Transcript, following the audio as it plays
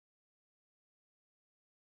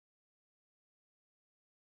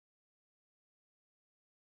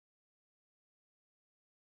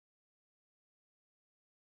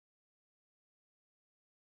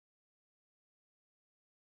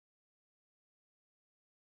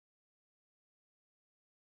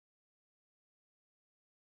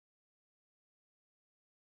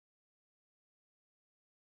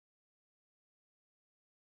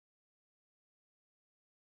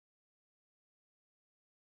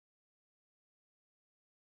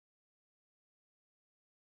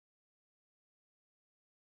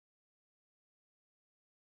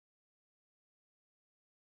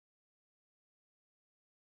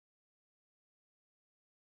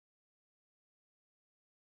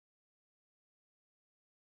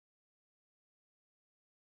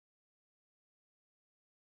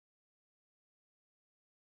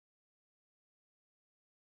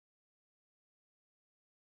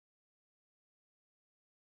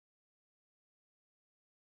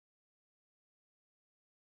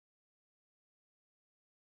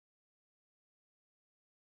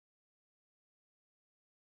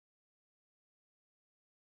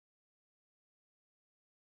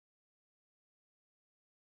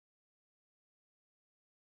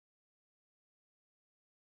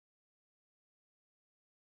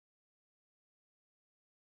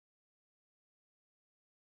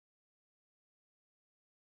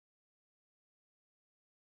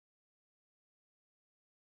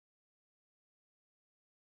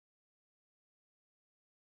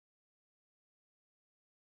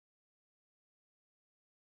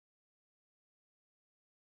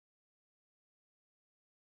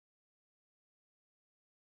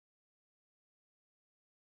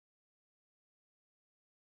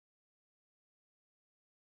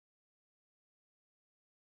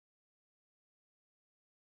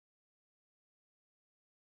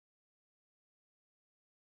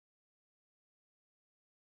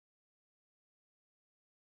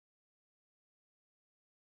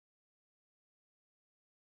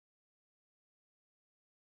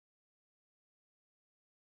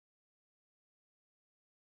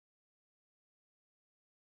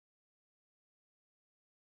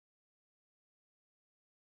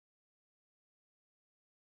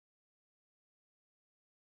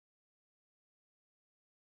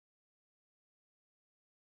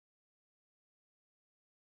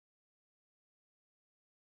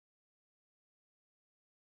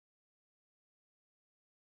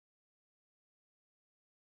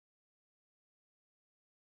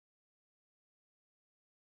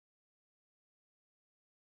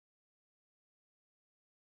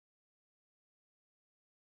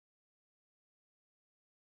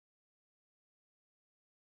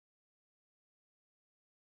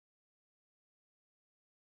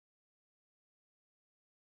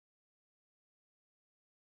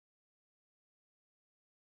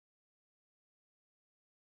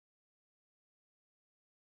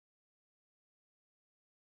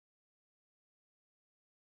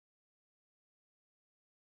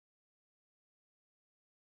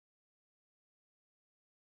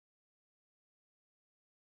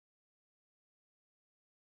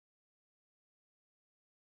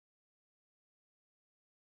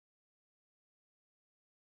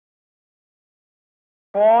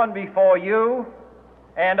sworn before you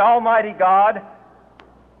and Almighty God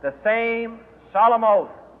the same solemn oath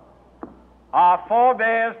our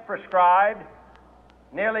forebears prescribed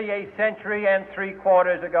nearly a century and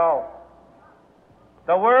 3/4 ago.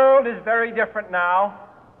 The world is very different now,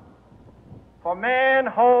 for man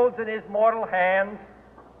holds in his mortal hands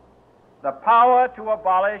the power to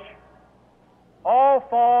abolish all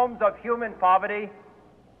forms of human poverty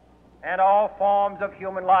and all forms of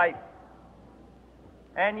human life.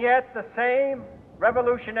 And yet the same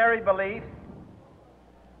revolutionary beliefs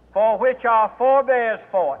for which our forebears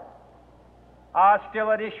fought are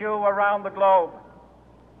still at issue around the globe.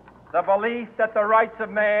 The belief that the rights of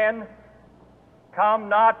man come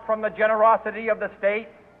not from the generosity of the state,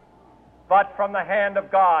 but from the hand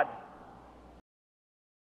of God.